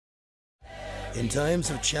In times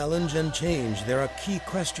of challenge and change, there are key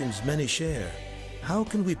questions many share. How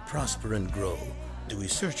can we prosper and grow? Do we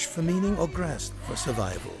search for meaning or grasp for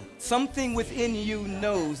survival? Something within you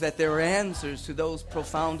knows that there are answers to those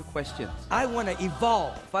profound questions. I want to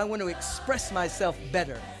evolve. I want to express myself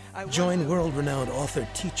better. Join world-renowned author,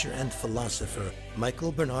 teacher, and philosopher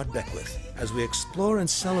Michael Bernard Beckwith as we explore and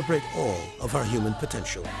celebrate all of our human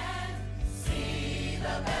potential.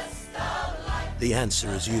 The Answer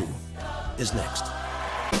Is You is next.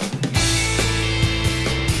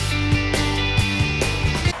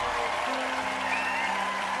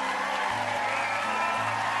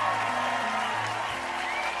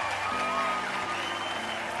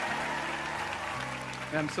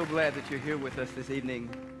 And I'm so glad that you're here with us this evening.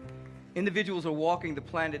 Individuals are walking the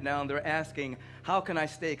planet now and they're asking, how can I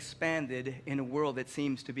stay expanded in a world that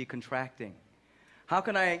seems to be contracting? How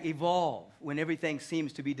can I evolve when everything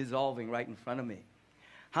seems to be dissolving right in front of me?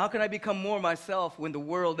 How can I become more myself when the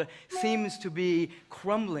world seems to be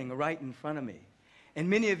crumbling right in front of me? And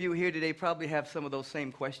many of you here today probably have some of those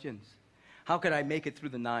same questions. How can I make it through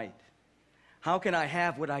the night? How can I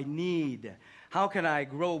have what I need? How can I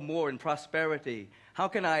grow more in prosperity? How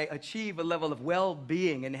can I achieve a level of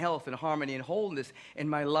well-being and health and harmony and wholeness in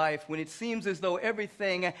my life when it seems as though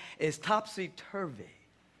everything is topsy-turvy?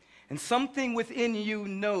 And something within you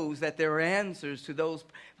knows that there are answers to those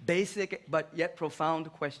basic but yet profound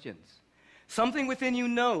questions. Something within you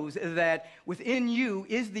knows that within you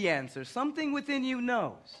is the answer. Something within you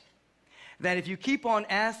knows that if you keep on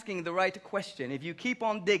asking the right question, if you keep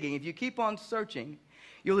on digging, if you keep on searching,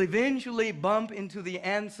 you'll eventually bump into the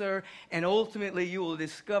answer, and ultimately you will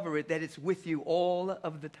discover it, that it's with you all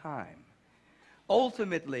of the time.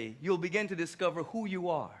 Ultimately, you'll begin to discover who you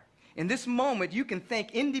are. In this moment, you can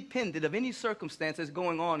think independent of any circumstances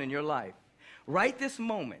going on in your life. Right this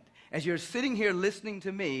moment, as you're sitting here listening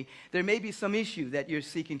to me, there may be some issue that you're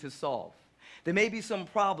seeking to solve. There may be some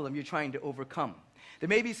problem you're trying to overcome. There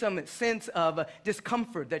may be some sense of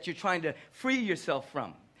discomfort that you're trying to free yourself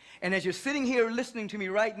from. And as you're sitting here listening to me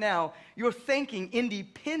right now, you're thinking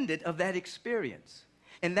independent of that experience.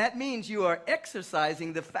 And that means you are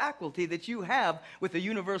exercising the faculty that you have with the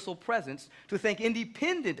universal presence to think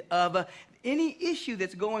independent of any issue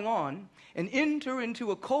that's going on and enter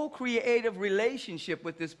into a co-creative relationship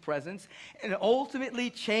with this presence and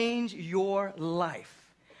ultimately change your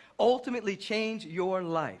life. Ultimately change your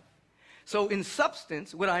life. So in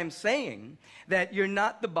substance, what I'm saying, that you're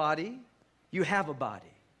not the body, you have a body.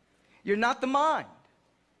 You're not the mind,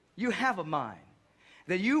 you have a mind.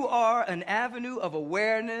 That you are an avenue of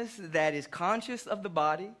awareness that is conscious of the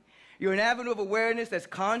body. You're an avenue of awareness that's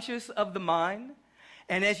conscious of the mind.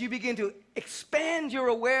 And as you begin to expand your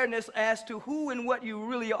awareness as to who and what you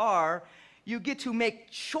really are, you get to make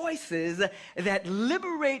choices that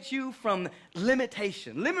liberate you from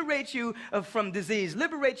limitation, liberate you from disease,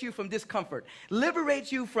 liberate you from discomfort,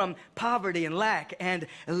 liberate you from poverty and lack and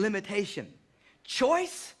limitation.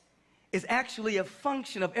 Choice is actually a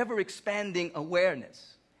function of ever-expanding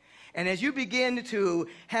awareness. And as you begin to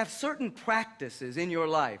have certain practices in your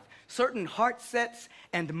life, certain heart sets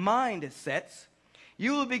and mind sets,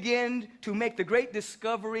 you will begin to make the great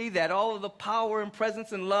discovery that all of the power and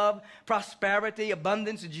presence and love, prosperity,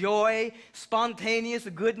 abundance, joy, spontaneous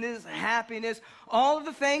goodness, happiness, all of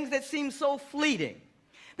the things that seem so fleeting,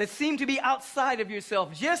 that seem to be outside of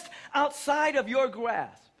yourself, just outside of your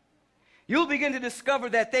grasp, you'll begin to discover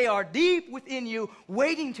that they are deep within you,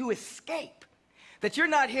 waiting to escape. That you're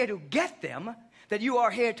not here to get them, that you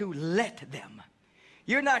are here to let them.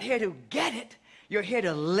 You're not here to get it, you're here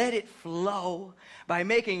to let it flow by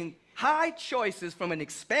making high choices from an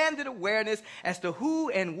expanded awareness as to who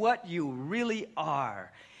and what you really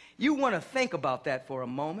are. You want to think about that for a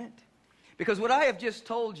moment, because what I have just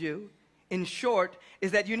told you, in short,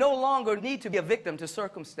 is that you no longer need to be a victim to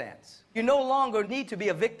circumstance. You no longer need to be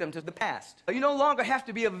a victim to the past. You no longer have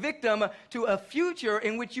to be a victim to a future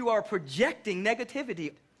in which you are projecting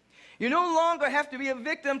negativity. You no longer have to be a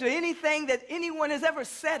victim to anything that anyone has ever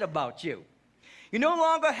said about you. You no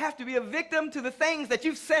longer have to be a victim to the things that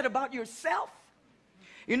you've said about yourself.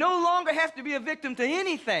 You no longer have to be a victim to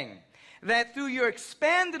anything that through your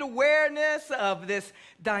expanded awareness of this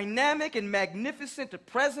dynamic and magnificent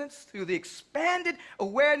presence, through the expanded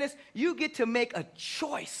awareness, you get to make a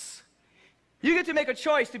choice. You get to make a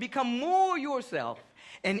choice to become more yourself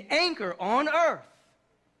and anchor on earth,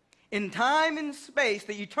 in time and space,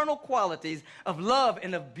 the eternal qualities of love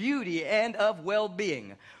and of beauty and of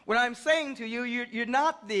well-being. What I'm saying to you, you're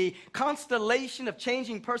not the constellation of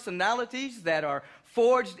changing personalities that are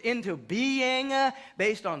forged into being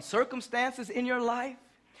based on circumstances in your life.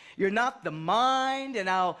 You're not the mind,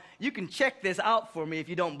 and you can check this out for me if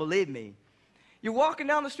you don't believe me. You're walking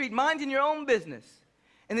down the street, minding your own business,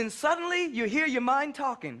 and then suddenly you hear your mind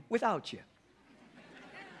talking without you.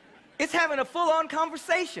 It's having a full-on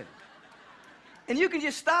conversation. And you can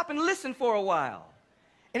just stop and listen for a while.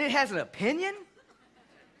 And it has an opinion.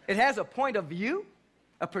 It has a point of view,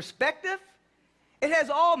 a perspective. It has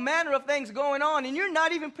all manner of things going on, and you're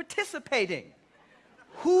not even participating.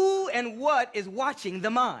 Who and what is watching the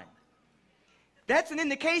mind? That's an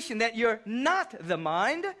indication that you're not the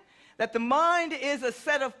mind, that the mind is a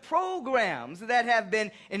set of programs that have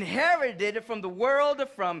been inherited from the world,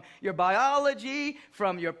 from your biology,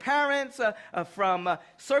 from your parents, from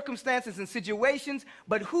circumstances and situations.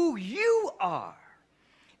 But who you are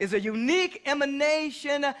is a unique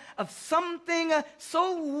emanation of something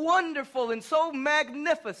so wonderful and so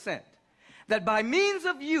magnificent that by means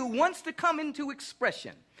of you wants to come into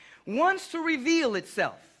expression, wants to reveal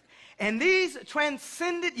itself. And these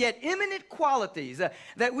transcendent yet immanent qualities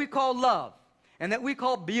that we call love, and that we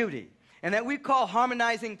call beauty, and that we call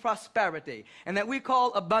harmonizing prosperity, and that we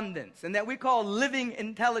call abundance, and that we call living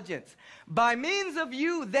intelligence, by means of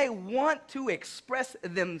you, they want to express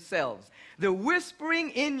themselves. They're whispering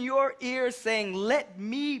in your ear saying, let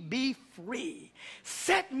me be free.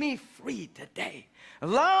 Set me free today.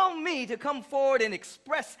 Allow me to come forward and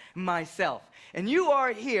express myself. And you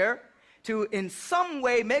are here to in some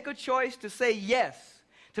way make a choice to say yes,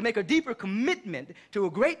 to make a deeper commitment to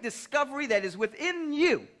a great discovery that is within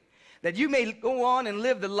you, that you may go on and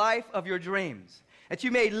live the life of your dreams, that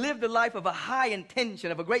you may live the life of a high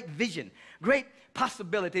intention, of a great vision, great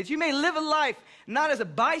possibilities. You may live a life not as a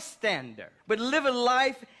bystander, but live a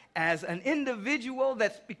life as an individual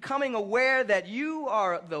that's becoming aware that you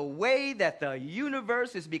are the way that the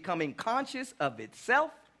universe is becoming conscious of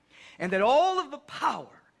itself, and that all of the power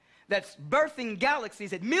that's birthing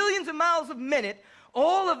galaxies at millions of miles a minute,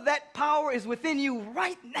 all of that power is within you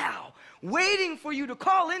right now, waiting for you to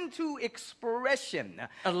call into expression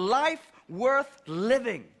a life worth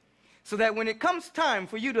living, so that when it comes time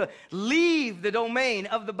for you to leave the domain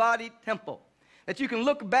of the body temple, that you can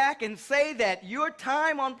look back and say that your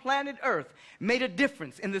time on planet Earth made a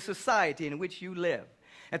difference in the society in which you live.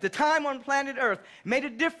 At the time on planet Earth, made a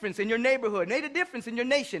difference in your neighborhood, made a difference in your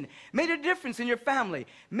nation, made a difference in your family,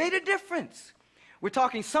 made a difference. We're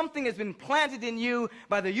talking something has been planted in you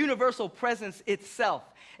by the universal presence itself.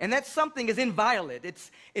 And that something is inviolate.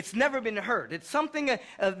 It's never been hurt. It's something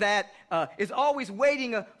that is always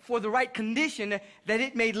waiting for the right condition that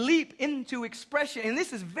it may leap into expression. And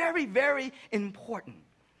this is very, very important.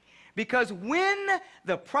 Because when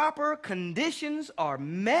the proper conditions are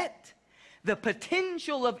met, the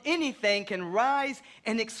potential of anything can rise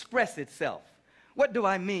and express itself. What do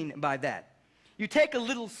I mean by that? You take a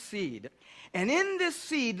little seed, and in this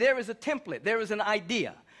seed there is a template, there is an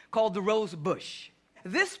idea called the rose bush.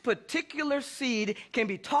 This particular seed can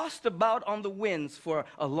be tossed about on the winds for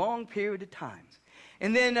a long period of time.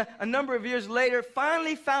 And then a number of years later,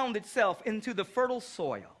 finally found itself into the fertile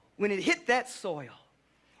soil. When it hit that soil,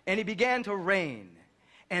 and it began to rain,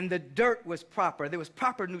 and the dirt was proper, there was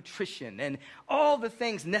proper nutrition, and all the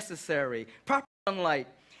things necessary, proper sunlight,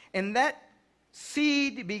 and that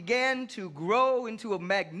seed began to grow into a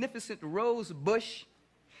magnificent rose bush.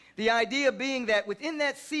 The idea being that within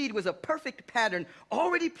that seed was a perfect pattern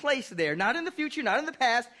already placed there, not in the future, not in the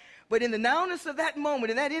past, but in the nowness of that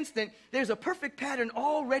moment, in that instant, there's a perfect pattern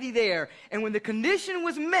already there. And when the condition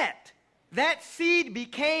was met, that seed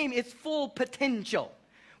became its full potential.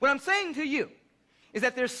 What I'm saying to you is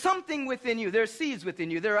that there's something within you, there are seeds within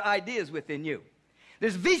you, there are ideas within you,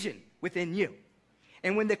 there's vision within you.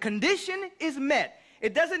 And when the condition is met,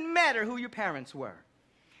 it doesn't matter who your parents were.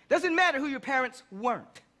 It doesn't matter who your parents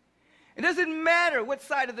weren't. It doesn't matter what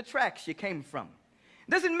side of the tracks you came from.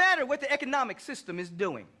 It doesn't matter what the economic system is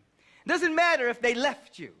doing. It doesn't matter if they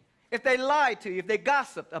left you, if they lied to you, if they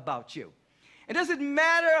gossiped about you. It doesn't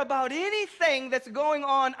matter about anything that's going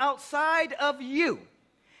on outside of you.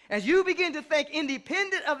 As you begin to think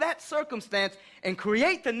independent of that circumstance and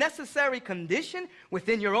create the necessary condition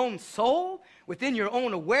within your own soul, within your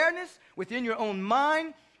own awareness, within your own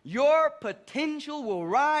mind, your potential will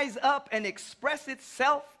rise up and express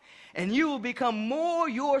itself, and you will become more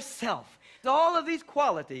yourself. All of these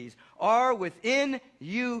qualities are within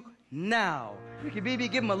you now. Ricky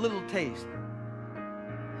BB, give them a little taste.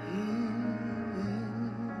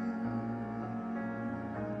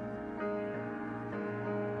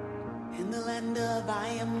 In the land of I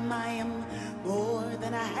am more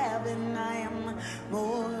than I have, and I am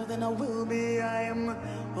more than I will be. I am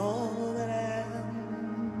all that I am.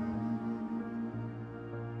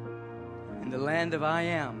 And the land of I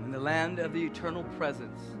am, in the land of the eternal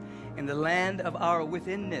presence, in the land of our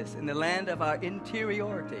withinness, in the land of our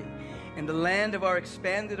interiority, in the land of our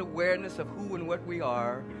expanded awareness of who and what we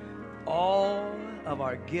are, all of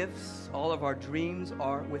our gifts, all of our dreams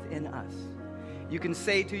are within us. You can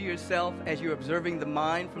say to yourself as you're observing the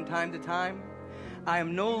mind from time to time, I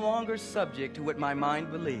am no longer subject to what my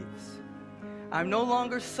mind believes. I'm no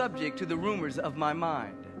longer subject to the rumors of my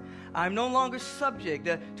mind. I'm no longer subject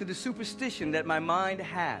to the superstition that my mind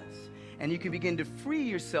has. And you can begin to free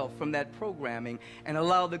yourself from that programming and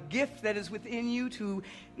allow the gift that is within you to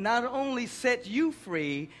not only set you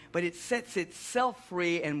free, but it sets itself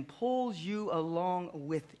free and pulls you along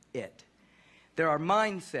with it. There are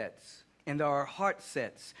mindsets and there are heart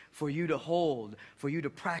sets for you to hold, for you to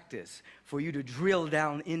practice, for you to drill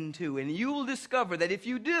down into. And you will discover that if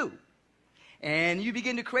you do, and you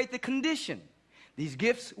begin to create the condition, these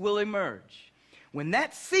gifts will emerge. When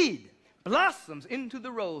that seed blossoms into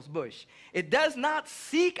the rose bush, it does not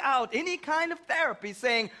seek out any kind of therapy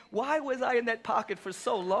saying, why was I in that pocket for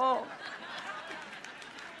so long?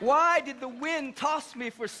 Why did the wind toss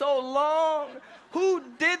me for so long? Who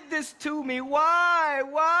did this to me? Why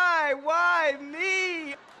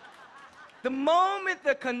me? The moment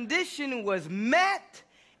the condition was met,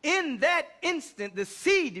 in that instant, the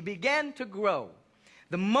seed began to grow.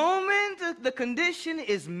 The moment the condition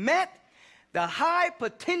is met, the high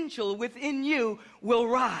potential within you will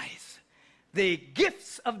rise. The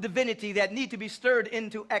gifts of divinity that need to be stirred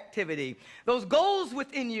into activity. Those goals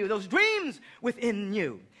within you, those dreams within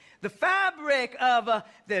you. The fabric of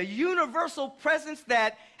the universal presence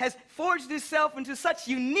that has forged itself into such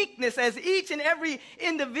uniqueness as each and every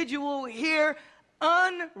individual here.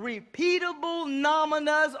 Unrepeatable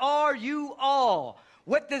nominas are you all.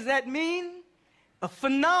 What does that mean? A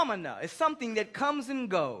phenomena is something that comes and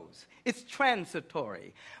goes. It's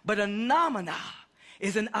transitory. But a nomina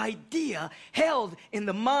is an idea held in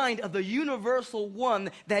the mind of the universal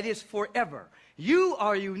one that is forever. You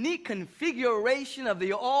are a unique configuration of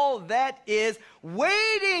the all that is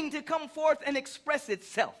waiting to come forth and express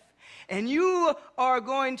itself. And you are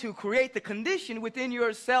going to create the condition within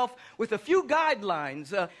yourself with a few guidelines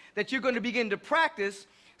that you're going to begin to practice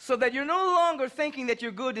so that you're no longer thinking that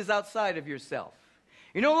your good is outside of yourself.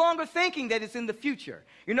 You're no longer thinking that it's in the future.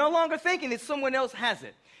 You're no longer thinking that someone else has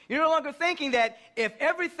it. You're no longer thinking that if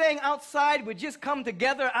everything outside would just come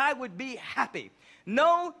together, I would be happy.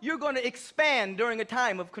 No, you're going to expand during a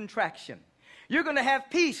time of contraction. You're going to have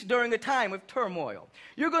peace during a time of turmoil.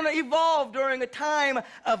 You're going to evolve during a time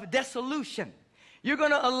of dissolution. You're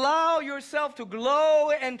going to allow yourself to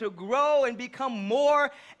glow and to grow and become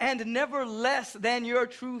more and never less than your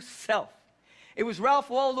true self. It was Ralph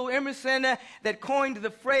Waldo Emerson that coined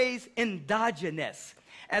the phrase endogenous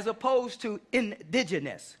as opposed to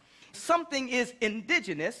indigenous. Something is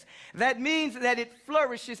indigenous, that means that it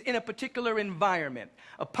flourishes in a particular environment.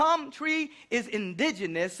 A palm tree is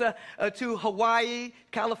indigenous to Hawaii,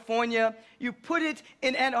 California. You put it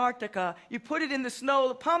in Antarctica, you put it in the snow,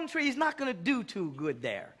 the palm tree is not going to do too good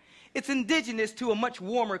there. It's indigenous to a much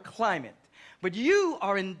warmer climate. But you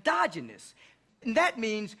are endogenous, and that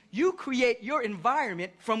means you create your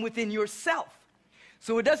environment from within yourself.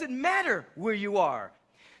 So it doesn't matter where you are.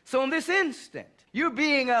 So in this instant, you're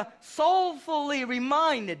being soulfully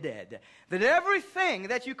reminded that everything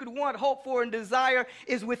that you could want, hope for, and desire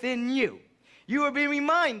is within you. You are being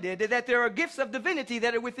reminded that there are gifts of divinity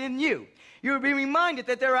that are within you. You're being reminded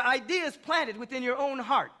that there are ideas planted within your own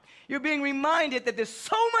heart. You're being reminded that there's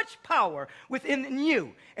so much power within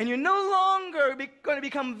you. And you're no longer going to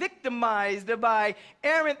become victimized by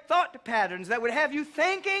errant thought patterns that would have you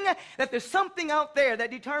thinking that there's something out there that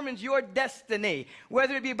determines your destiny,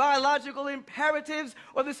 whether it be biological imperatives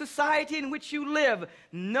or the society in which you live.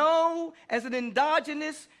 No, as an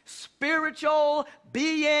endogenous spiritual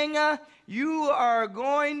being, you are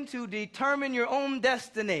going to determine your own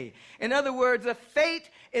destiny. In other words, a fate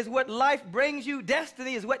is what life brings you.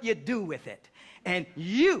 Destiny is what you do with it. And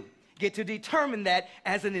you get to determine that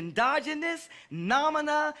as an endogenous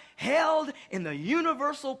nomina held in the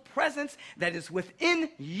universal presence that is within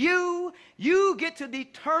you. You get to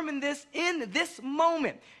determine this in this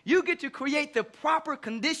moment. You get to create the proper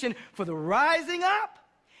condition for the rising up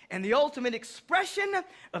and the ultimate expression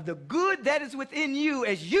of the good that is within you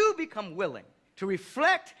as you become willing to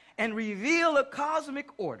reflect and reveal a cosmic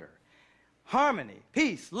order. Harmony,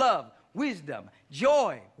 peace, love, wisdom,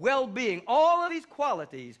 joy, well-being, all of these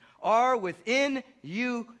qualities are within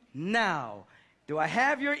you now. Do I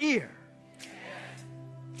have your ear?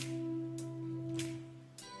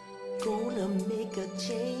 Gonna make a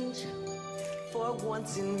change for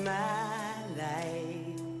once in my life.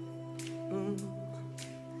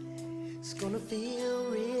 It's gonna feel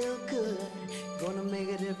real good. Gonna make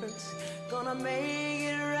a difference. Gonna make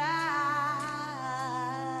it right.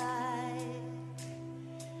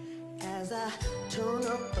 As I turn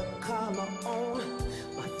up the collar on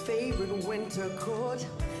my favorite winter coat,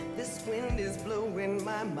 this wind is blowing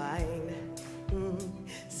my mind.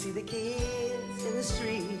 See the kids in the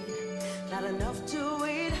street, not enough to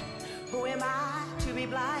eat. Who am I to be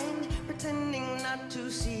blind, pretending not to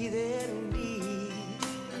see their need?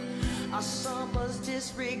 A summer's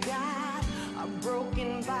disregard, a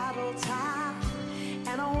broken bottle top,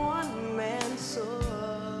 and a one-man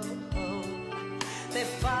show. They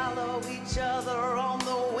follow each other on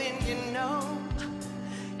the wind, you know,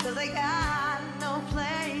 'cause they got no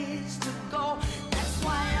place to go. That's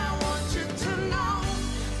why I want you to know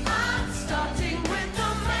I'm starting with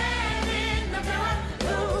the man in the mirror.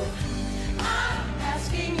 Ooh, I'm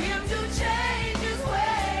asking him to change his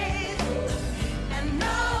ways, and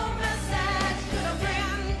no message could have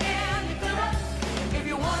been any clearer. If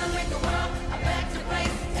you want to make the world a better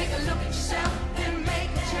place, take a look at yourself and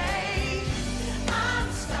make a change. I'm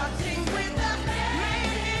starting with the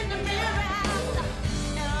man in the mirror,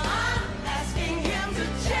 and I'm asking him to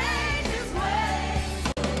change his ways,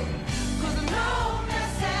 'cause no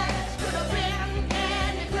message could have been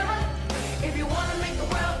any clearer. If you want to make the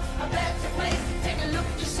world a better place, take a look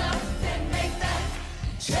at yourself and make that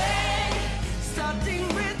change. Starting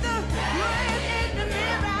with the man in the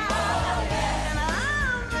mirror, and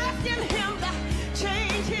I'm asking him to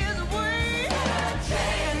change his ways,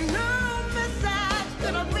 and no message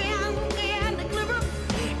could have been any clearer.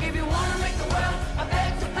 If you want to make the world a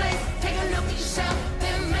better place, take a look at yourself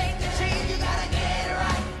and make the change. You gotta get it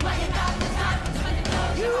right while you got the time.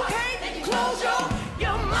 You can't close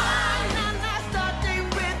your mind, and that's starting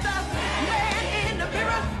with the man in the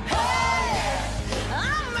mirror. Hey,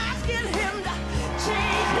 I'm asking him to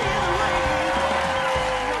change his ways.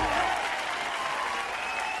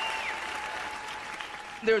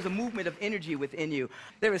 There's a movement of energy within you.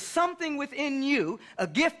 There is something within you, a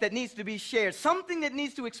gift that needs to be shared, something that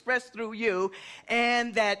needs to express through you,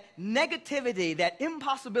 and that negativity, that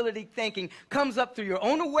impossibility thinking comes up through your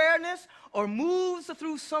own awareness or moves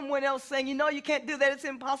through someone else saying, you know, you can't do that, it's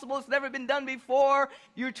impossible, it's never been done before,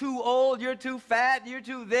 you're too old, you're too fat, you're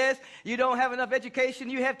too this, you don't have enough education,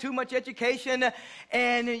 you have too much education,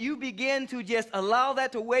 and you begin to just allow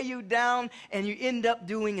that to weigh you down, and you end up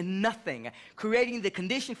doing nothing, creating the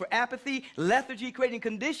condition for apathy, lethargy, creating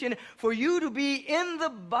condition for you to be in the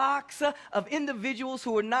box of individuals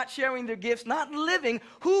who are not sharing their gifts, not living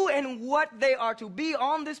who and what they are to be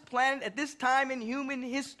on this planet at this time in human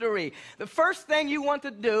history. The first thing you want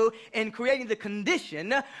to do in creating the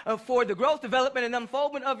condition for the growth, development, and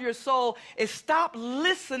unfoldment of your soul is stop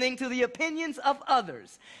listening to the opinions of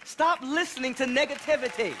others. Stop listening to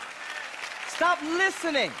negativity. Stop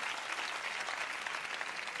listening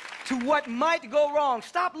to what might go wrong.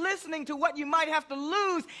 Stop listening to what you might have to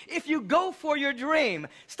lose if you go for your dream.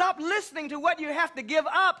 Stop listening to what you have to give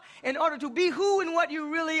up in order to be who and what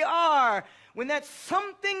you really are. When that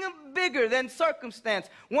something bigger than circumstance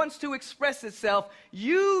wants to express itself,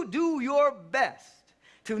 you do your best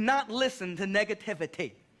to not listen to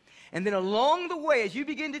negativity. And then along the way, as you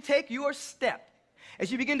begin to take your step,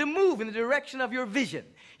 as you begin to move in the direction of your vision,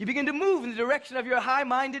 you begin to move in the direction of your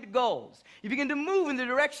high-minded goals, you begin to move in the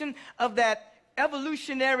direction of that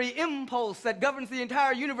evolutionary impulse that governs the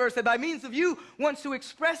entire universe, that by means of you wants to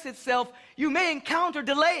express itself, you may encounter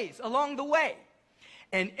delays along the way.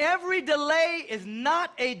 And every delay is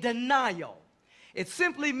not a denial. It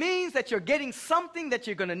simply means that you're getting something that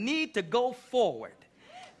you're going to need to go forward.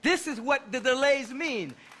 This is what the delays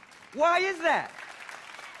mean. Why is that?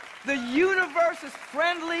 The universe is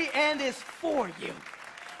friendly and is for you.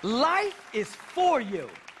 Life is for you.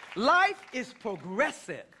 Life is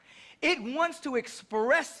progressive. It wants to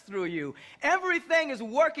express through you. Everything is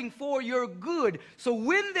working for your good. So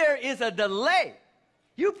when there is a delay,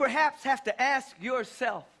 you perhaps have to ask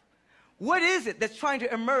yourself, what is it that's trying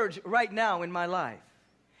to emerge right now in my life?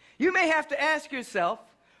 You may have to ask yourself,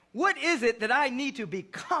 what is it that I need to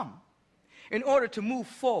become in order to move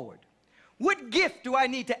forward? What gift do I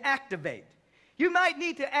need to activate? You might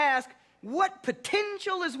need to ask, what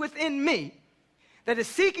potential is within me that is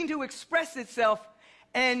seeking to express itself,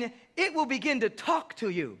 and it will begin to talk to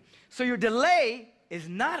you. So your delay is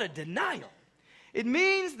not a denial. It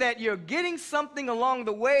means that you're getting something along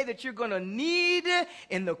the way that you're going to need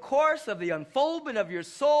in the course of the unfoldment of your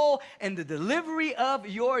soul and the delivery of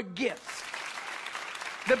your gifts.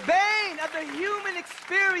 The bane of the human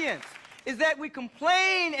experience is that we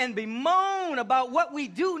complain and bemoan about what we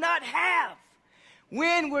do not have.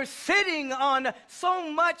 when we're sitting on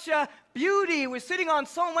so much beauty, we're sitting on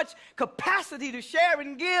so much capacity to share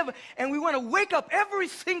and give, and we want to wake up every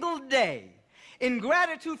single day in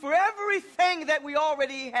gratitude for everything that we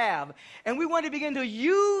already have. And we want to begin to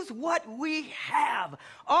use what we have.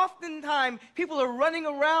 Oftentimes, people are running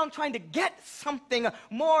around trying to get something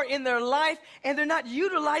more in their life, and they're not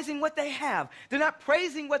utilizing what they have. They're not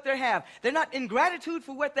praising what they have. They're not in gratitude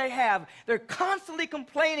for what they have. They're constantly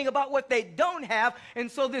complaining about what they don't have. And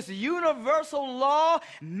so this universal law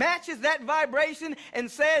matches that vibration and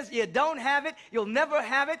says, you don't have it, you'll never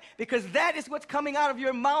have it, because that is what's coming out of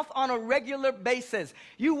your mouth on a regular basis.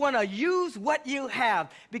 You want to use what you have.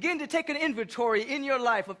 Begin to take an inventory in your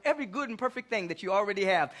life of every good and perfect thing that you already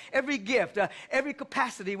have. Every gift, every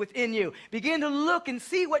capacity within you. Begin to look and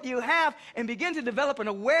see what you have and begin to develop an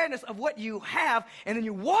awareness of what you have, and then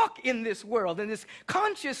you walk in this world, in this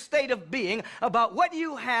conscious state of being about what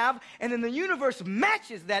you have, and then the universe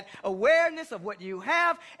matches that awareness of what you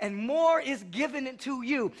have, and more is given to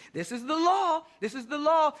you. This is the law. This is the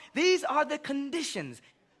law. These are the conditions.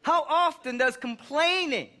 How often does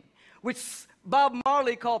complaining, which Bob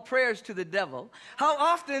Marley called prayers to the devil, how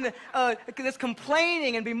often does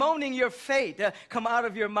complaining and bemoaning your fate come out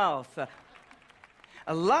of your mouth?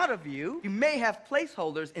 A lot of you may have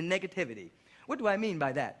placeholders in negativity. What do I mean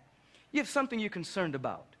by that? You have something you're concerned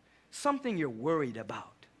about, something you're worried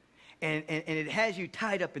about, and it has you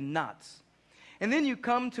tied up in knots. And then you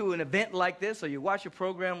come to an event like this, or you watch a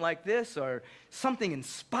program like this, or something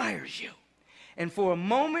inspires you. And for a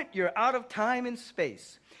moment, you're out of time and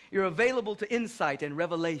space. You're available to insight and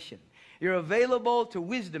revelation. You're available to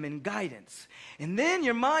wisdom and guidance. And then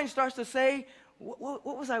your mind starts to say, what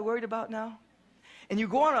was I worried about now? And you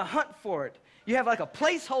go on a hunt for it. You have like a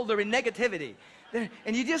placeholder in negativity.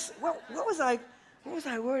 And you just, what was I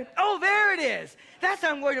worried? Oh, there it is. That's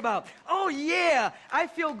what I'm worried about. Oh, yeah, I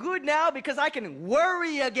feel good now because I can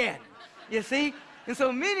worry again. You see? And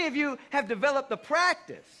so many of you have developed the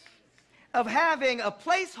practice of having a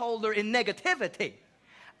placeholder in negativity.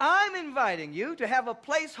 I'm inviting you to have a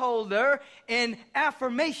placeholder in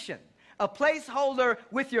affirmation, a placeholder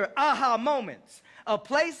with your aha moments, a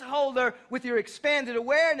placeholder with your expanded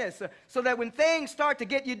awareness, so that when things start to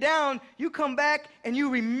get you down, you come back and you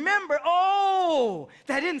remember, oh,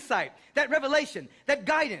 that insight, that revelation, that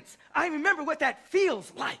guidance. I remember what that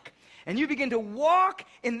feels like. And you begin to walk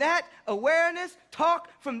in that awareness, talk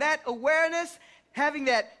from that awareness, having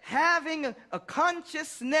a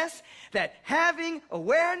consciousness, that having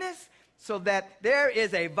awareness, so that there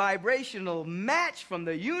is a vibrational match from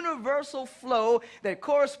the universal flow that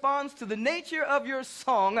corresponds to the nature of your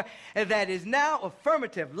song, that is now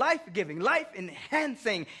affirmative, life-giving,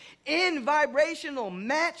 life-enhancing, in vibrational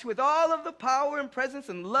match with all of the power and presence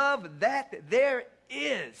and love that there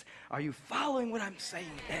is. Are you following what I'm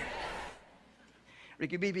saying there?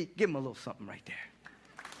 Ricky Beebe, give him a little something right there.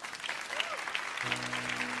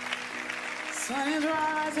 Sun is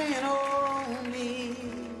rising on me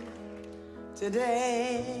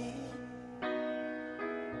today.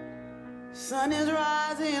 Sun is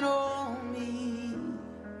rising on me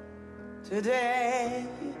today.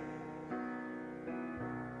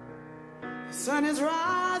 Sun is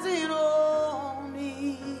rising on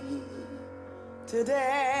me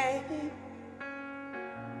today.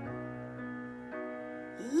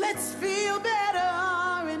 Let's feel better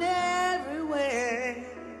in every way,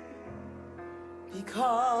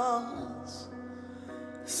 because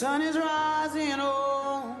the sun is rising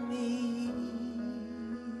on me.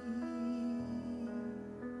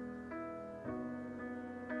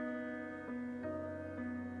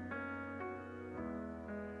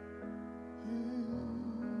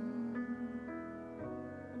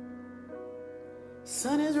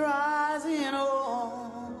 Sun is rising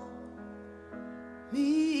on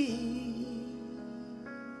me.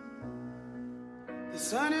 The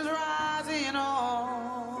sun is rising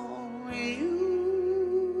on you.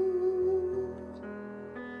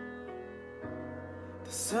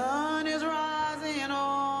 The sun is rising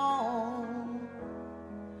on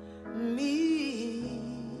me.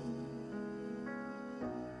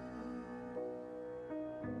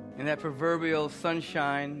 And that proverbial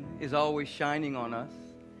sunshine is always shining on us.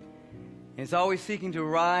 And it's always seeking to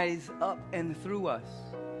rise up and through us.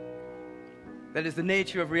 That is the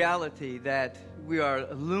nature of reality, that we are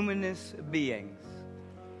luminous beings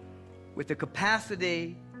with the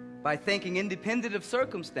capacity, by thinking independent of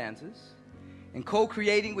circumstances and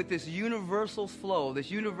co-creating with this universal flow,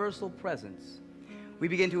 this universal presence, we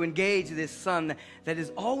begin to engage this sun that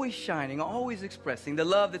is always shining, always expressing, the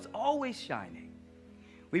love that's always shining.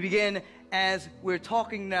 We begin, as we're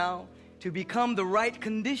talking now, to become the right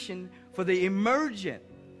condition for the emergence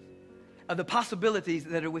of the possibilities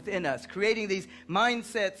that are within us, creating these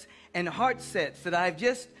mindsets and heart sets that I've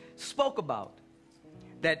just spoke about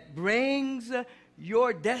that brings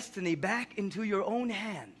your destiny back into your own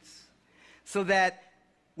hands, so that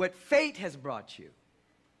what fate has brought you,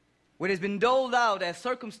 what has been doled out as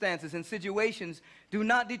circumstances and situations, do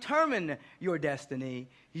not determine your destiny.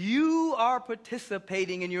 You are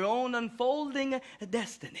participating in your own unfolding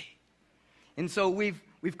destiny. And so we've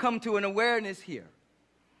come to an awareness here,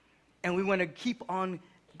 and we want to keep on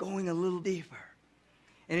going a little deeper.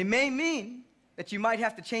 And it may mean that you might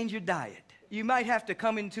have to change your diet. You might have to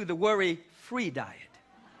come into the worry-free diet.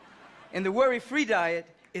 And the worry-free diet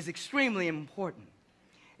is extremely important.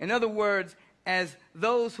 In other words, as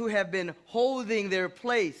those who have been holding their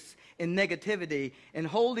place in negativity and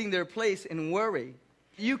holding their place in worry,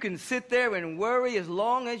 you can sit there and worry as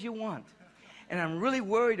long as you want. And I'm really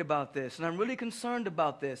worried about this, and I'm really concerned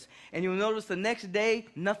about this. And you'll notice the next day,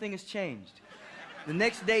 nothing has changed. The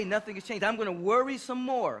next day, nothing has changed. I'm going to worry some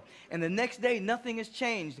more. And the next day, nothing has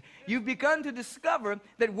changed. You've begun to discover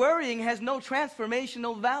that worrying has no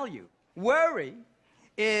transformational value. Worry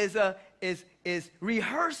is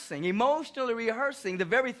rehearsing, emotionally rehearsing the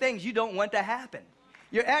very things you don't want to happen.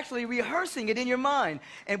 You're actually rehearsing it in your mind.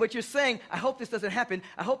 But you're saying, I hope this doesn't happen.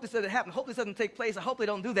 I hope this doesn't happen. I hope this doesn't take place. I hope they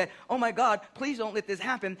don't do that. Oh my God, please don't let this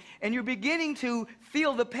happen. And you're beginning to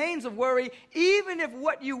feel the pains of worry. Even if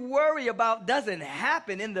what you worry about doesn't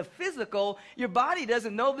happen in the physical, your body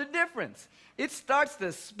doesn't know the difference. It starts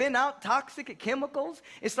to spin out toxic chemicals.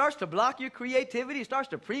 It starts to block your creativity. It starts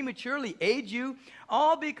to prematurely age you,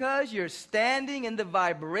 all because you're standing in the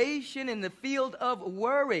vibration in the field of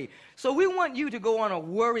worry. So we want you to go on a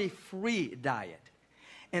worry-free diet.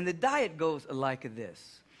 And the diet goes like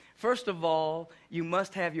this. First of all, you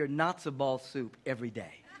must have your matzo ball soup every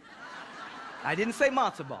day. I didn't say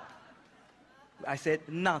matzo ball. I said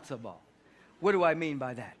matzo ball. What do I mean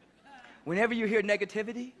by that? Whenever you hear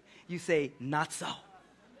negativity, you say, not so.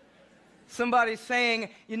 Somebody's saying,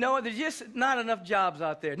 you know what, there's just not enough jobs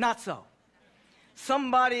out there. Not so.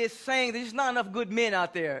 Somebody is saying there's not enough good men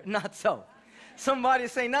out there. Not so. Somebody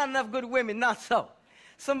is saying not enough good women. Not so.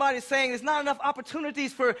 Somebody's saying there's not enough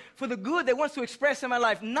opportunities for the good that wants to express in my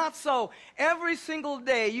life. Not so. Every single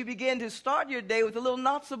day you begin to start your day with a little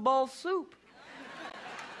matzo ball soup.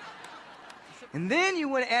 And then you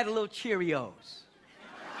want to add a little Cheerios.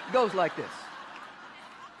 It goes like this.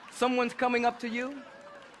 Someone's coming up to you,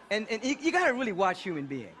 and you got to really watch human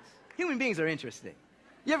beings. Human beings are interesting.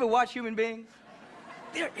 You ever watch human beings?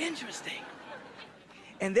 They're interesting.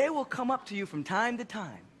 And they will come up to you from time to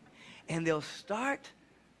time, and they'll start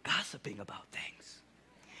gossiping about things.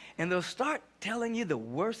 And they'll start telling you the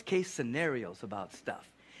worst case scenarios about stuff.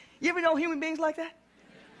 You ever know human beings like that?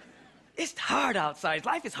 It's hard outside.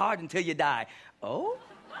 Life is hard until you die. Oh?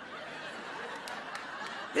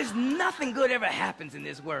 There's nothing good ever happens in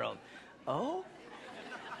this world. Oh?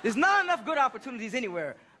 There's not enough good opportunities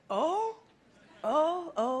anywhere. Oh?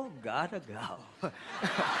 Oh, gotta go.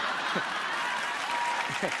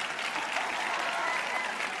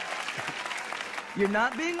 You're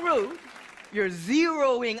not being rude. You're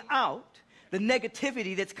zeroing out the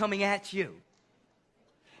negativity that's coming at you.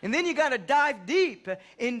 And then you got to dive deep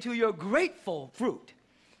into your grateful fruit.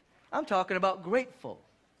 I'm talking about grateful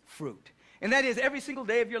fruit. And that is every single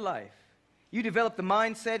day of your life. You develop the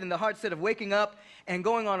mindset and the heart set of waking up and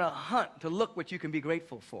going on a hunt to look what you can be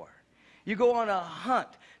grateful for. You go on a hunt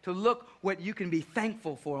to look what you can be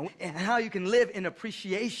thankful for and how you can live in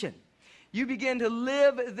appreciation. You begin to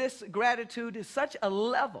live this gratitude to such a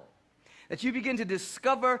level that you begin to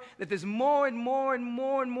discover that there's more and more and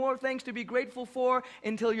more and more things to be grateful for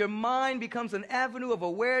until your mind becomes an avenue of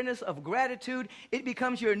awareness, of gratitude. It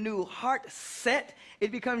becomes your new heart set.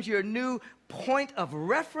 It becomes your new point of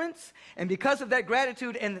reference. And because of that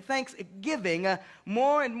gratitude and thanksgiving,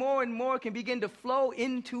 more and more and more can begin to flow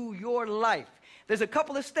into your life. There's a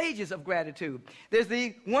couple of stages of gratitude. There's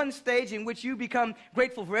the one stage in which you become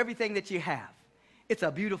grateful for everything that you have. It's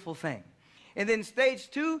a beautiful thing. And then stage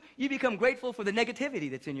 2, you become grateful for the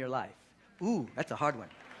negativity that's in your life. Ooh, that's a hard one.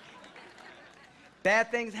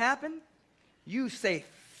 Bad things happen, you say,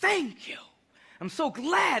 thank you. I'm so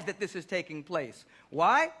glad that this is taking place.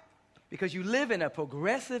 Why? Because you live in a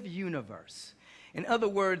progressive universe. In other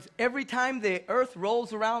words, every time the earth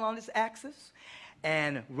rolls around on its axis,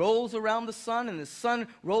 and rolls around the sun, and the sun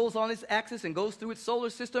rolls on its axis and goes through its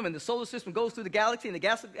solar system, and the solar system goes through the galaxy, and the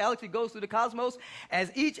galaxy goes through the cosmos.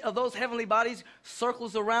 As each of those heavenly bodies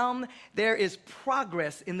circles around, there is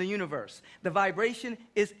progress in the universe. The vibration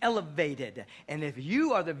is elevated. And if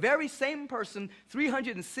you are the very same person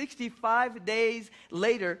 365 days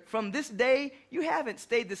later, from this day, you haven't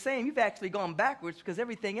stayed the same. You've actually gone backwards because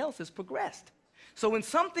everything else has progressed. So when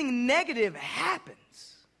something negative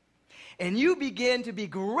happens, and you begin to be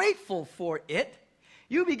grateful for it,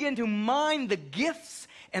 you begin to mine the gifts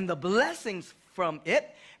and the blessings from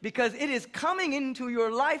it, because it is coming into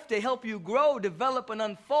your life to help you grow, develop, and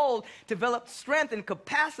unfold, develop strength and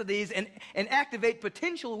capacities and activate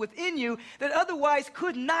potential within you that otherwise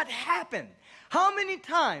could not happen. How many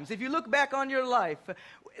times, if you look back on your life,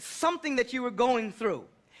 something that you were going through,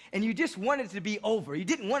 and you just wanted it to be over. You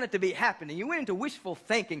didn't want it to be happening. You went into wishful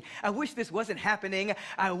thinking. I wish this wasn't happening.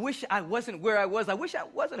 I wish I wasn't where I was. I wish I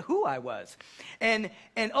wasn't who I was. And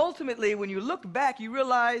ultimately, when you look back, you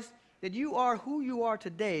realize that you are who you are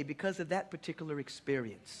today because of that particular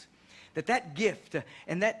experience. That gift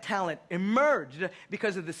and that talent emerged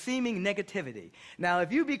because of the seeming negativity. Now,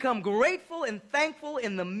 if you become grateful and thankful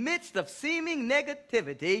in the midst of seeming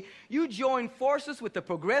negativity, you join forces with the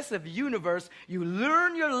progressive universe. You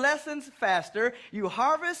learn your lessons faster. You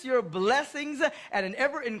harvest your blessings at an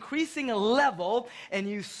ever-increasing level, and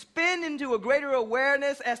you spin into a greater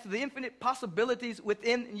awareness as to the infinite possibilities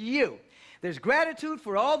within you. There's gratitude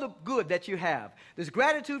for all the good that you have. There's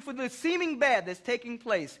gratitude for the seeming bad that's taking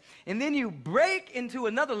place. And then you break into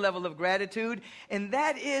another level of gratitude, and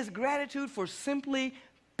that is gratitude for simply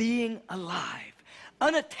being alive,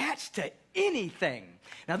 unattached to anything.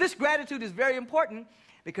 Now, this gratitude is very important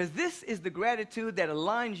because this is the gratitude that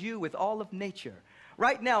aligns you with all of nature.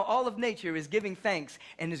 Right now, all of nature is giving thanks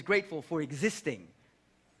and is grateful for existing,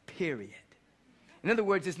 period. In other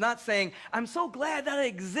words, it's not saying, I'm so glad that I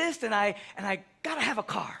exist and I got to have a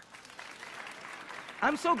car.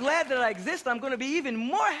 I'm so glad that I exist, I'm going to be even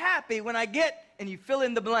more happy when I get, and you fill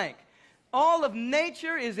in the blank. All of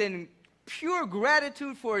nature is in pure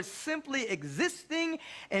gratitude for simply existing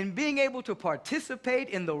and being able to participate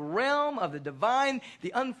in the realm of the divine,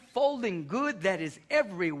 the unfolding good that is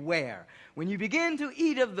everywhere. When you begin to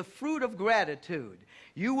eat of the fruit of gratitude,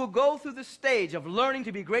 you will go through the stage of learning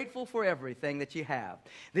to be grateful for everything that you have.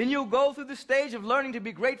 Then you'll go through the stage of learning to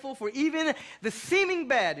be grateful for even the seeming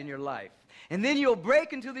bad in your life. And then you'll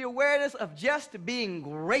break into the awareness of just being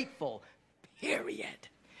grateful, period.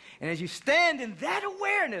 And as you stand in that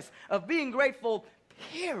awareness of being grateful,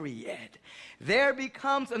 period, there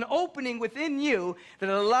becomes an opening within you that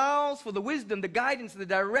allows for the wisdom, the guidance, the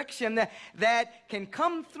direction that can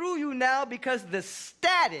come through you now, because the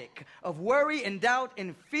static of worry and doubt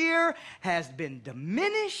and fear has been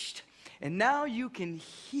diminished. And now you can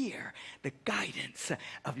hear the guidance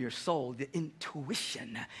of your soul, the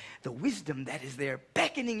intuition, the wisdom that is there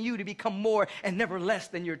beckoning you to become more and never less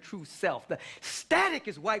than your true self. The static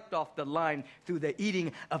is wiped off the line through the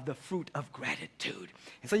eating of the fruit of gratitude.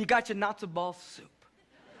 And so you got your matzo ball soup.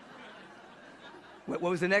 What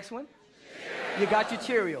was the next one? You got your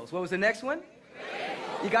Cheerios. What was the next one?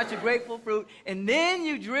 You got your grateful fruit. And then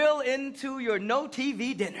you drill into your no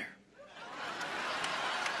TV dinner.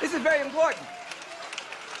 This is very important.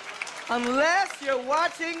 Unless you're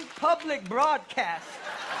watching public broadcast,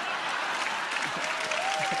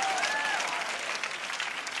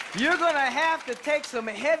 you're going to have to take some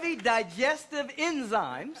heavy digestive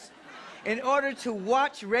enzymes in order to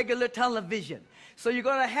watch regular television. So you're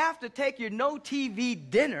going to have to take your no TV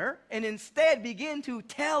dinner and instead begin to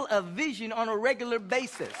tell a vision on a regular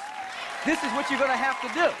basis. This is what you're going to have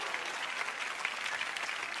to do.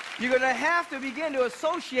 You're going to have to begin to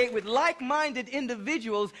associate with like-minded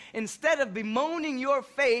individuals instead of bemoaning your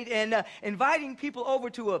fate and inviting people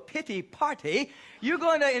over to a pity party. You're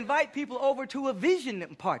going to invite people over to a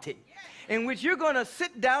vision party in which you're going to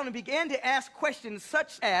sit down and begin to ask questions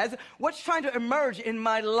such as, what's trying to emerge in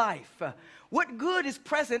my life? What good is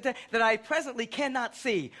present that I presently cannot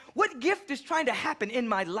see? What gift is trying to happen in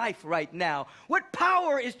my life right now? What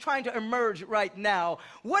power is trying to emerge right now?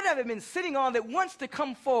 What have I been sitting on that wants to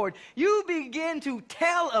come forward? You begin to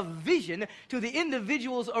tell a vision to the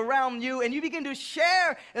individuals around you, and you begin to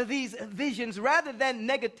share these visions rather than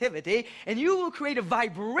negativity, and you will create a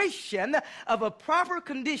vibration of a proper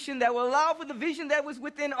condition that that will allow for the vision that was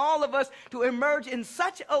within all of us to emerge in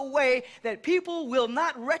such a way that people will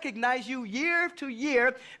not recognize you year to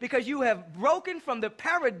year because you have broken from the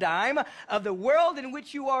paradigm of the world in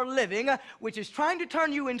which you are living, which is trying to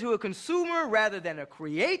turn you into a consumer rather than a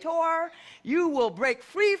creator. You will break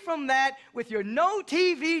free from that with your no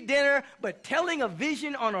TV dinner, but telling a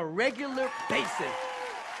vision on a regular basis.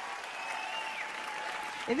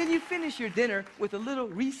 And then you finish your dinner with a little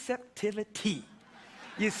receptivity.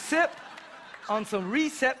 You sip on some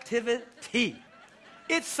receptivity.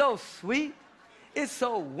 It's so sweet. It's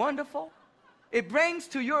so wonderful. It brings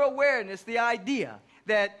to your awareness the idea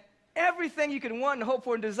that everything you can want and hope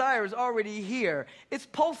for and desire is already here. It's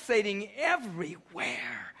pulsating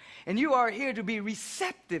everywhere. And you are here to be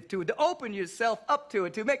receptive to it, to open yourself up to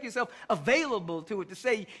it, to make yourself available to it, to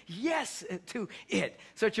say yes to it.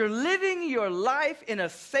 So that you're living your life in a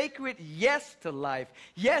sacred yes to life,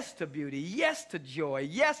 yes to beauty, yes to joy,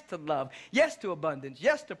 yes to love, yes to abundance,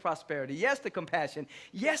 yes to prosperity, yes to compassion,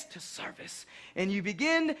 yes to service. And you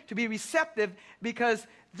begin to be receptive because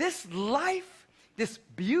this life, this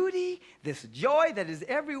beauty, this joy that is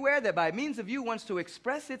everywhere, that by means of you wants to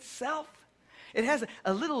express itself, it has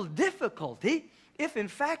a little difficulty if, in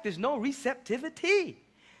fact, there's no receptivity.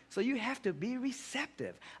 So you have to be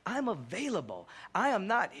receptive. I'm available. I am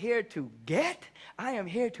not here to get. I am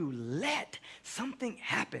here to let something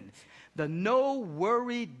happen. The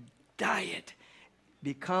no-worry diet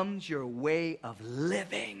becomes your way of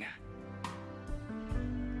living.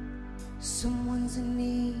 Someone's in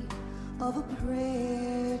need of a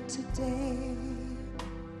prayer today.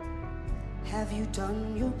 Have you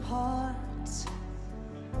done your part?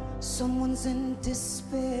 Someone's in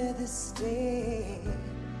despair this day.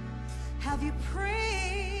 Have you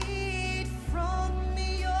prayed from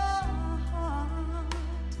your heart?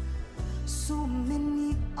 So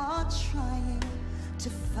many are trying to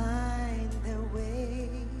find their way,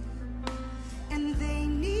 and they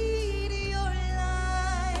need your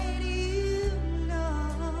light, you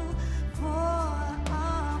know, for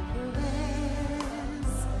our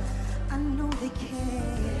prayers. I know they can.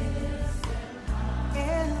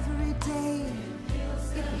 Every day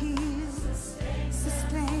it heals,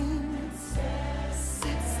 sustains,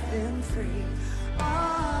 sets them free.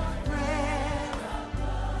 Our prayer,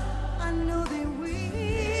 I know they will,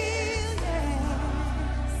 yes.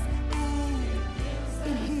 And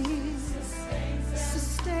it heals,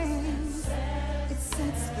 sustains, it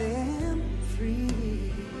sets them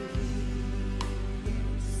free.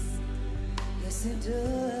 Yes, it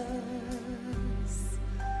does.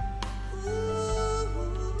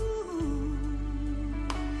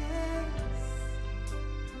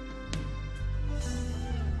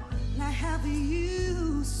 Have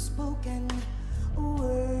you spoken a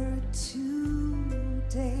word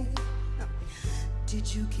today?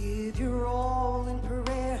 Did you give your all in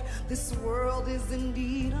prayer? This world is in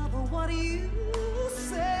need of what you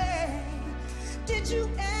say. Did you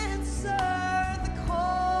answer the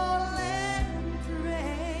call and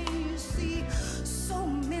pray? You see, so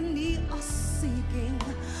many are seeking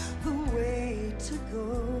the way to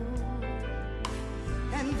go,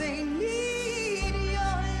 and they need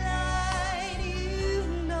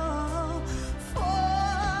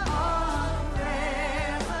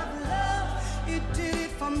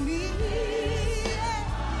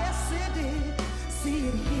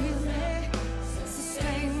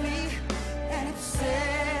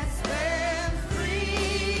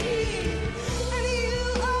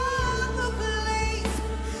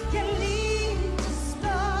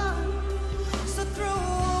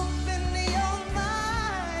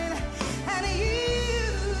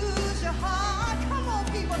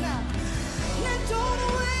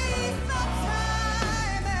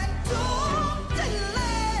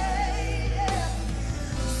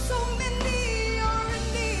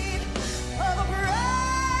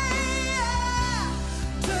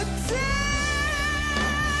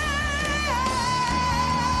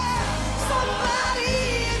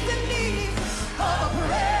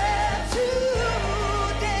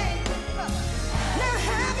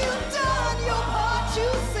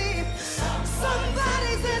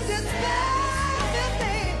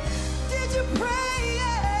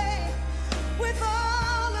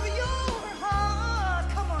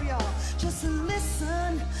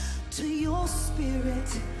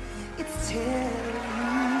spirit, it's telling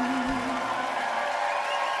you.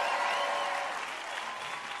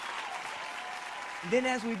 Then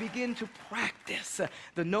as we begin to practice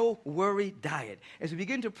the no-worry diet, as we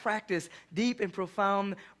begin to practice deep and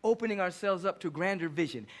profound opening ourselves up to grander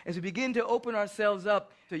vision, as we begin to open ourselves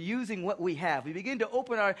up to using what we have. We begin to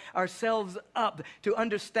open ourselves up to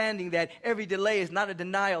understanding that every delay is not a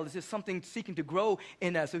denial. It's just something seeking to grow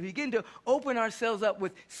in us. So we begin to open ourselves up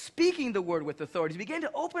with speaking the word with authority. We begin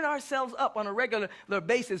to open ourselves up on a regular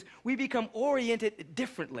basis. We become oriented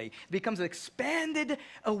differently. It becomes an expanded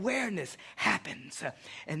awareness happens.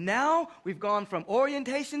 And now we've gone from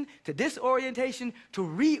orientation to disorientation to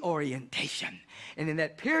reorientation. And in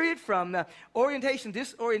that period from orientation,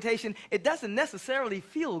 disorientation, it doesn't necessarily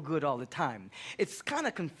feel good all the time. It's kind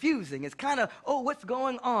of confusing. It's kind of, oh, what's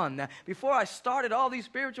going on? Before I started all these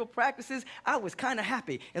spiritual practices, I was kind of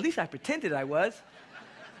happy. At least I pretended I was.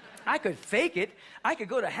 I could fake it. I could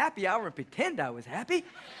go to happy hour and pretend I was happy.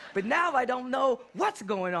 But now I don't know what's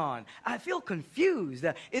going on. I feel confused.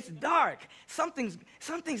 It's dark. Something's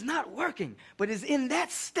not working. But it's in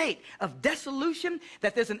that state of dissolution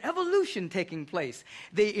that there's an evolution taking place.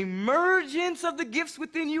 The emergence of the gifts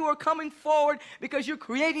within you are coming forward because you're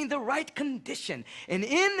creating the right condition. And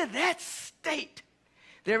in that state,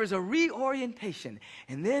 there is a reorientation.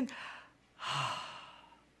 And then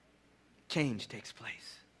change takes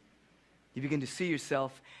place. You begin to see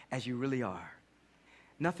yourself as you really are.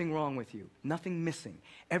 Nothing wrong with you, nothing missing,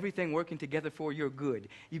 everything working together for your good.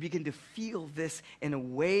 You begin to feel this in a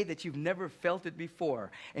way that you've never felt it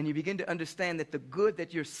before. And you begin to understand that the good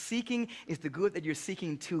that you're seeking is the good that you're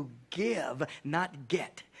seeking to give, not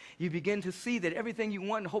get. You begin to see that everything you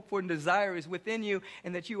want and hope for and desire is within you,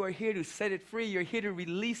 and that you are here to set it free. You're here to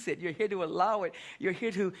release it. You're here to allow it. You're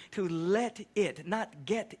here to let it, not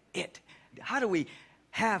get it. How do we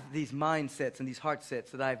have these mindsets and these heart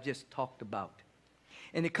sets that I've just talked about?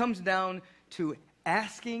 And it comes down to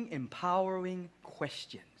asking empowering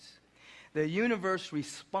questions. The universe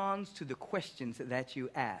responds to the questions that you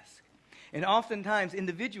ask. And oftentimes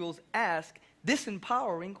individuals ask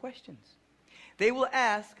disempowering questions. They will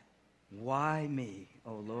ask, why me,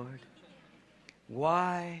 oh Lord?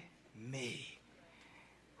 Why me?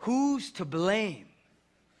 Who's to blame?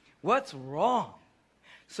 What's wrong?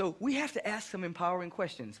 So we have to ask some empowering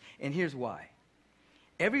questions, and here's why.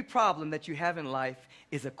 Every problem that you have in life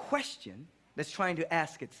is a question that's trying to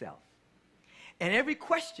ask itself. And every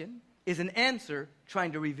question is an answer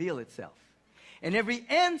trying to reveal itself. And every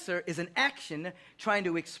answer is an action trying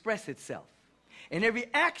to express itself. And every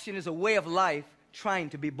action is a way of life trying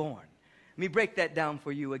to be born. Let me break that down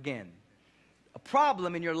for you again. A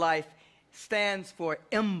problem in your life stands for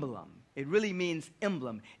emblem. It really means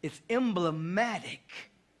emblem. It's emblematic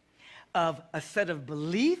of a set of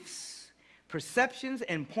beliefs, perceptions,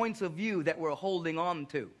 and points of view that we're holding on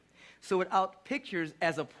to. So it outpictures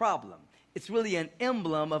as a problem. It's really an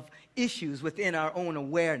emblem of issues within our own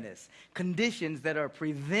awareness, conditions that are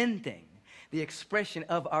preventing the expression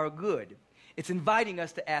of our good. It's inviting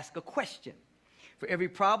us to ask a question. For every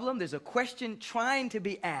problem, there's a question trying to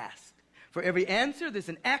be asked. For every answer, there's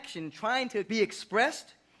an action trying to be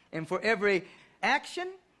expressed. And for every action,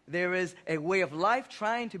 there is a way of life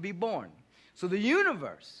trying to be born. So the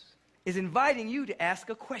universe is inviting you to ask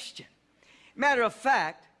a question. Matter of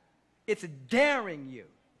fact, it's daring you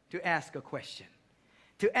to ask a question,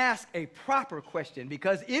 to ask a proper question,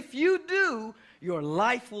 because if you do, your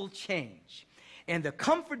life will change. And the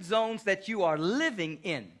comfort zones that you are living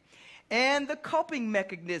in and the coping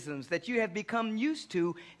mechanisms that you have become used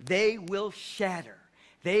to, they will shatter.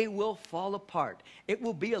 They will fall apart. It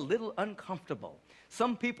will be a little uncomfortable.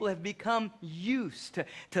 Some people have become used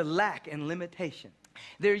to lack and limitation.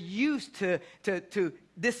 They're used to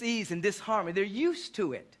dis-ease and disharmony. They're used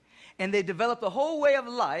to it. And they develop a whole way of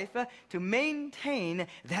life to maintain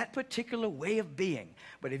that particular way of being.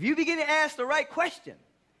 But if you begin to ask the right question,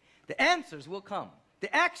 the answers will come.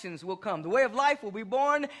 The actions will come. The way of life will be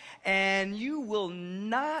born, and you will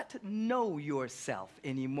not know yourself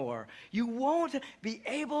anymore. You won't be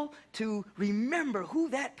able to remember who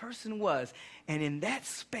that person was. And in that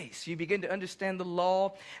space, you begin to understand the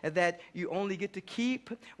law that you only get to keep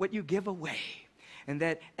what you give away. And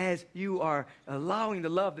that as you are allowing the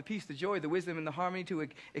love, the peace, the joy, the wisdom, and the harmony to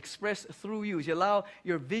express through you, as you allow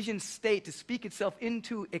your vision state to speak itself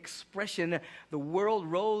into expression, the world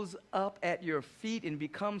rolls up at your feet and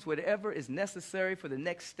becomes whatever is necessary for the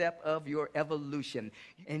next step of your evolution.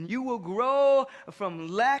 And you will grow from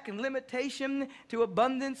lack and limitation to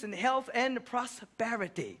abundance and health and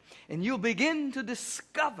prosperity. And you'll begin to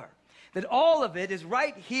discover that all of it is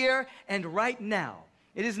right here and right now.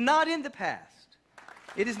 It is not in the past.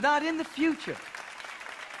 It is not in the future.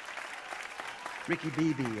 Ricky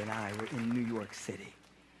Beebe and I were in New York City.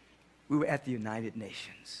 We were at the United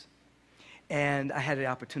Nations. And I had the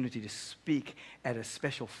opportunity to speak at a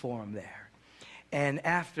special forum there. And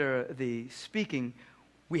after the speaking,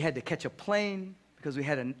 we had to catch a plane because we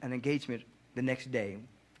had an engagement the next day.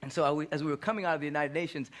 And so as we were coming out of the United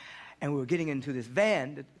Nations and we were getting into this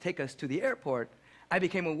van to take us to the airport, I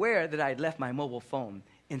became aware that I had left my mobile phone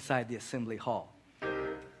inside the assembly hall.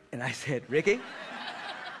 And I said, Ricky,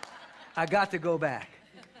 I got to go back.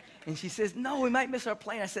 And she says, no, we might miss our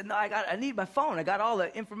plane. I said, no, I need my phone. I got all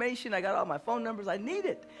the information. I got all my phone numbers. I need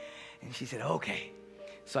it. And she said, okay.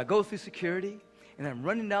 So I go through security, and I'm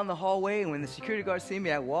running down the hallway, and when the security guards see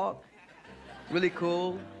me, I walk. Really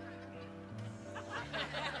cool.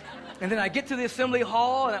 And then I get to the assembly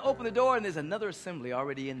hall, and I open the door, and there's another assembly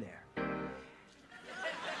already in there.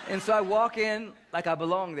 And so I walk in like I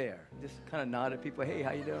belong there. Just kind of nod at people, hey,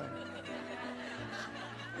 how you doing?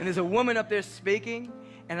 And there's a woman up there speaking,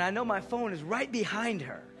 and I know my phone is right behind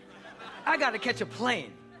her. I got to catch a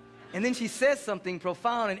plane. And then she says something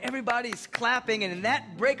profound, and everybody's clapping, and in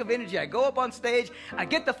that break of energy, I go up on stage, I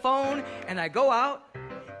get the phone, and I go out,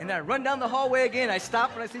 and I run down the hallway again. I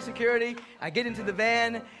stop when I see security. I get into the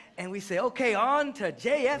van, and we say, okay, on to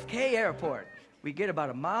JFK Airport. We get about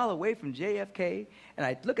a mile away from JFK, and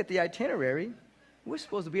I look at the itinerary. We're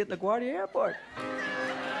supposed to be at LaGuardia Airport.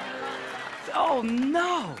 Oh,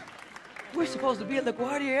 no. We're supposed to be at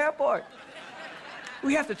LaGuardia Airport.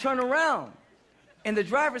 We have to turn around. And the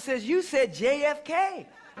driver says, you said JFK.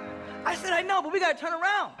 I said, I know, but we got to turn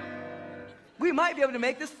around. We might be able to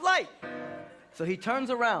make this flight. So he turns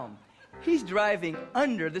around. He's driving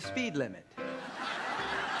under the speed limit.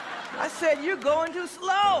 I said, you're going too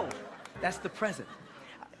slow. That's the present.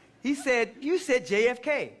 He said, you said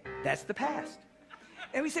JFK. That's the past.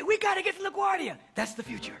 And we said, we got to get to LaGuardia. That's the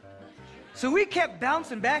future. So we kept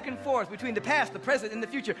bouncing back and forth between the past, the present, and the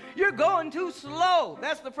future. You're going too slow.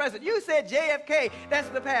 That's the present. You said JFK. That's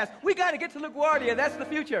the past. We got to get to LaGuardia. That's the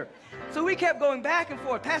future. So we kept going back and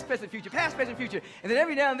forth, past, present, future, past, present, future. And then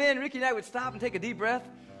every now and then, Ricky and I would stop and take a deep breath.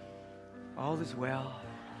 All is well.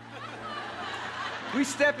 We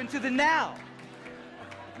step into the now.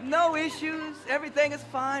 No issues. Everything is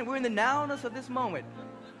fine. We're in the nowness of this moment.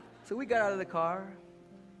 So we got out of the car.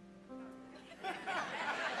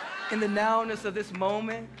 In the nowness of this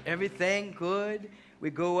moment, everything good. We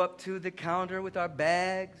go up to the counter with our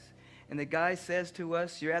bags, and the guy says to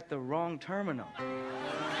us, you're at the wrong terminal.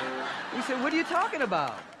 We said, what are you talking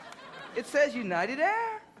about? It says United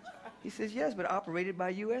Air. He says, yes, but operated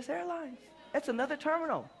by U.S. Airlines. That's another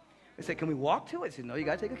terminal. We said, can we walk to it? He said, no, you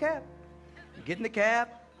got to take a cab. We get in the cab,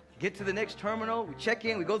 get to the next terminal, we check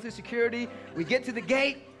in, we go through security, we get to the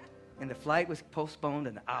gate, and the flight was postponed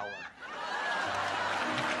an hour.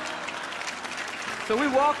 So we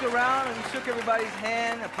walked around and we shook everybody's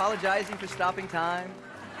hand, apologizing for stopping time.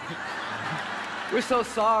 We're so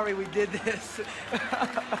sorry we did this.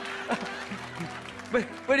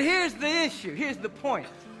 But here's the issue. Here's the point.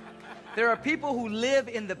 There are people who live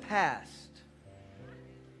in the past.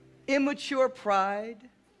 Immature pride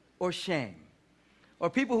or shame. Or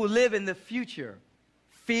people who live in the future.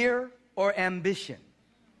 Fear or ambition.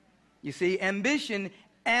 You see, ambition,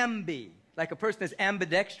 ambi, like a person that's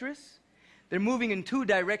ambidextrous. They're moving in two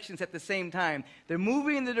directions at the same time. They're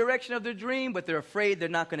moving in the direction of their dream, but they're afraid they're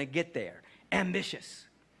not going to get there. Ambitious.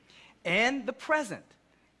 And the present.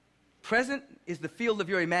 Present is the field of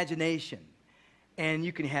your imagination. And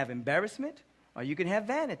you can have embarrassment, or you can have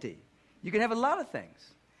vanity. You can have a lot of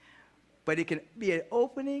things. But it can be an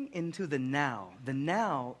opening into the now. The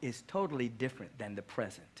now is totally different than the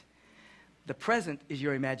present. The present is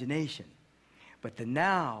your imagination. But the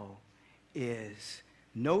now is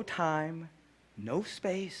no time, no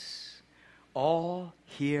space, all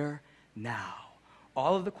here now.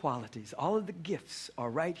 All of the qualities, all of the gifts are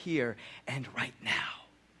right here and right now.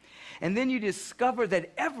 And then you discover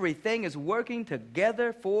that everything is working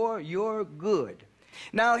together for your good.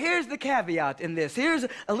 Now, here's the caveat in this. Here's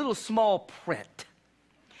a little small print.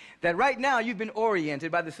 That right now you've been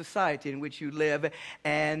oriented by the society in which you live,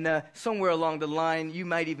 and somewhere along the line you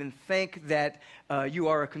might even think that you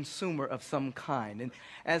are a consumer of some kind. And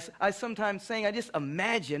as I sometimes say, I just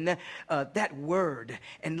imagine that word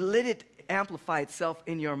and let it amplify itself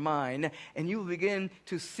in your mind, and you will begin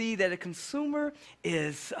to see that a consumer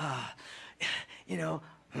is, I'm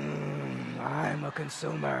a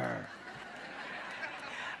consumer.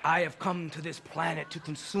 I have come to this planet to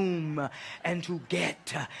consume and to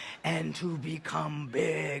get and to become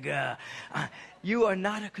big. You are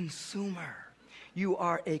not a consumer. You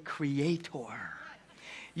are a creator.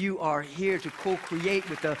 You are here to co-create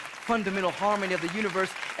with the fundamental harmony of the universe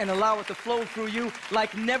and allow it to flow through you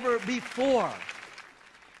like never before.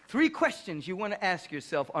 3 questions you want to ask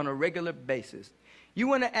yourself on a regular basis. You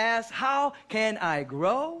want to ask, how can I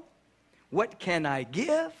grow? What can I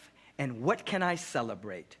give? And what can I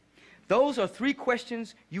celebrate? Those are 3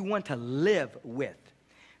 questions you want to live with.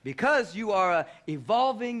 Because you are an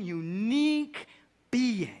evolving, unique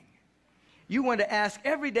being, you want to ask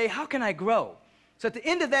every day, how can I grow? So at the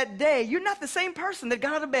end of that day, you're not the same person that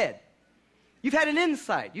got out of bed. You've had an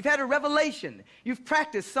insight. You've had a revelation. You've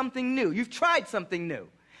practiced something new. You've tried something new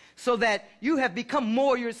so that you have become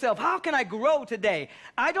more yourself. How can I grow today?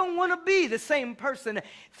 I don't want to be the same person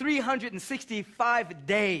 365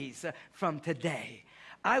 days from today.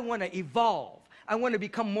 I want to evolve. I want to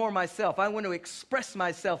become more myself. I want to express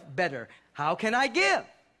myself better. How can I give?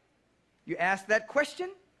 You ask that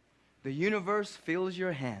question, the universe fills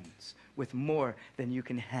your hands with more than you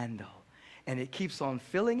can handle. And it keeps on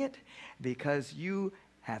filling it because you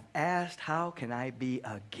have asked, how can I be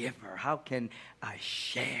a giver? How can I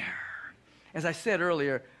share? As I said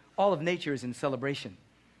earlier, all of nature is in celebration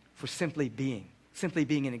for simply being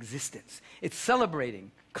in existence. It's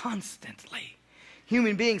celebrating constantly.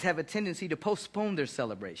 Human beings have a tendency to postpone their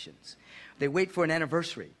celebrations. They wait for an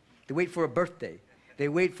anniversary. They wait for a birthday. They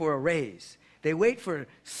wait for a raise. They wait for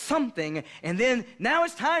something, and then now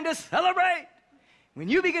it's time to celebrate. When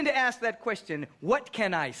you begin to ask that question, what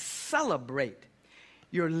can I celebrate?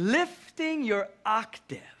 You're lifting your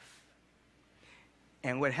octave.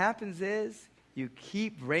 And what happens is you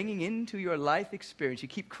keep bringing into your life experience, you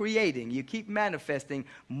keep creating, you keep manifesting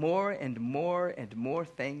more and more and more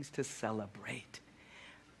things to celebrate.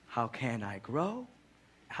 How can I grow?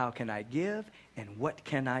 How can I give? And what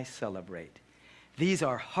can I celebrate? These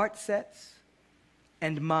are heart sets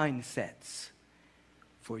and mindsets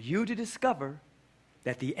for you to discover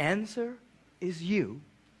that the answer is you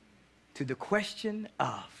to the question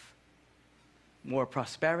of more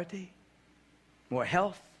prosperity, more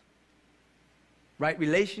health, right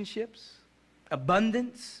relationships,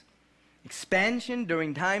 abundance, expansion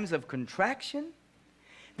during times of contraction.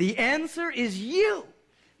 The answer is you,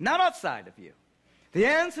 not outside of you. The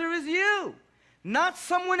answer is you, not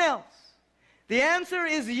someone else. The answer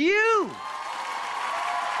is you.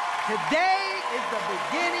 Today is the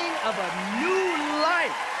beginning of a new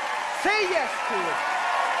life. Say yes to it.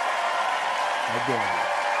 I dare you.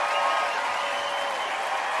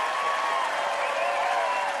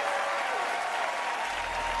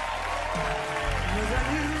 There's a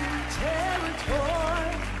new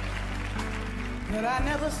territory that I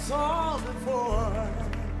never saw before.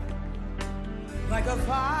 Like a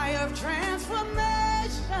fire of transformation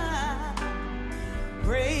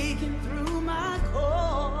breaking through my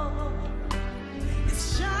core.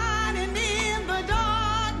 It's shining in the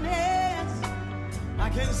darkness. I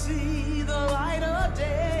can see the light of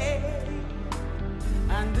day.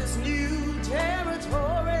 And this new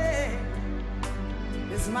territory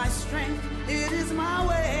is my strength, it is my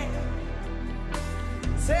way.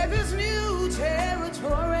 Say this new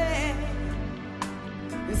territory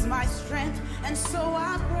is my strength, and so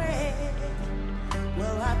I pray.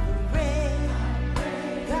 Well, I pray.